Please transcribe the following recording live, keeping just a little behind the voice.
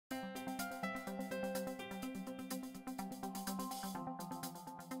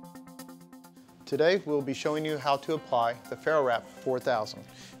Today we'll be showing you how to apply the FarrowWrap 4000.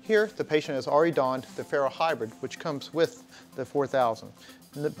 Here the patient has already donned the Farrow Hybrid, which comes with the 4000.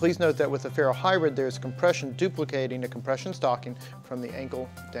 Please note that with the Farrow Hybrid there's compression duplicating the compression stocking from the ankle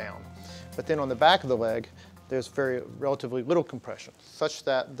down. But then on the back of the leg there's relatively little compression, such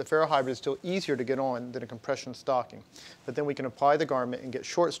that the Farrow Hybrid is still easier to get on than a compression stocking. But then we can apply the garment and get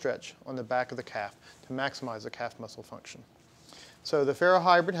short stretch on the back of the calf to maximize the calf muscle function. So the Farrow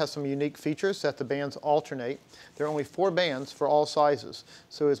Hybrid has some unique features that the bands alternate. There are only 4 bands for all sizes,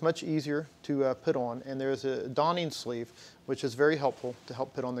 so it's much easier to put on, and there's a donning sleeve which is very helpful to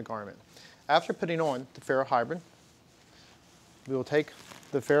help put on the garment. After putting on the Farrow Hybrid, we will take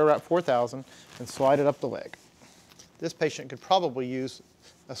the FarrowWrap 4000 and slide it up the leg. This patient could probably use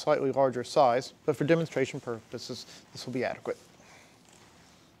a slightly larger size, but for demonstration purposes this will be adequate.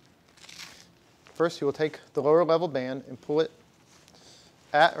 First you will take the lower level band and pull it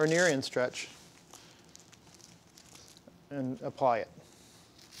at or near end stretch and apply it.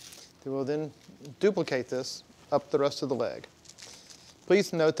 We will then duplicate this up the rest of the leg.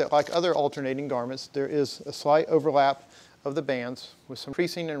 Please note that like other alternating garments, there is a slight overlap of the bands with some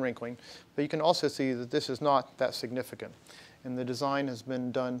creasing and wrinkling, but you can also see that this is not that significant, and the design has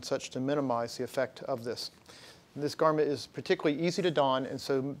been done such to minimize the effect of this. This garment is particularly easy to don, and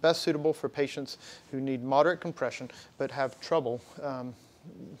so best suitable for patients who need moderate compression but have trouble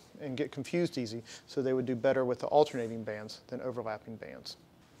and get confused easy, so they would do better with the alternating bands than overlapping bands.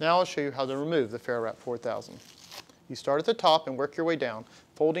 Now I'll show you how to remove the FarrowWrap 4000. You start at the top and work your way down,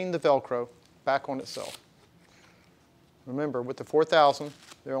 folding the Velcro back on itself. Remember, with the 4000,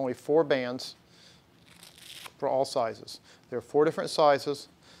 there are only 4 bands for all sizes. There are 4 different sizes,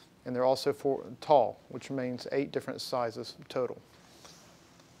 and they're also 4 tall, which means 8 different sizes total.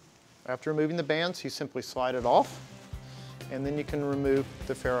 After removing the bands, you simply slide it off, and then you can remove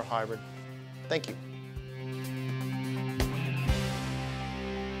the Farrow Hybrid. Thank you.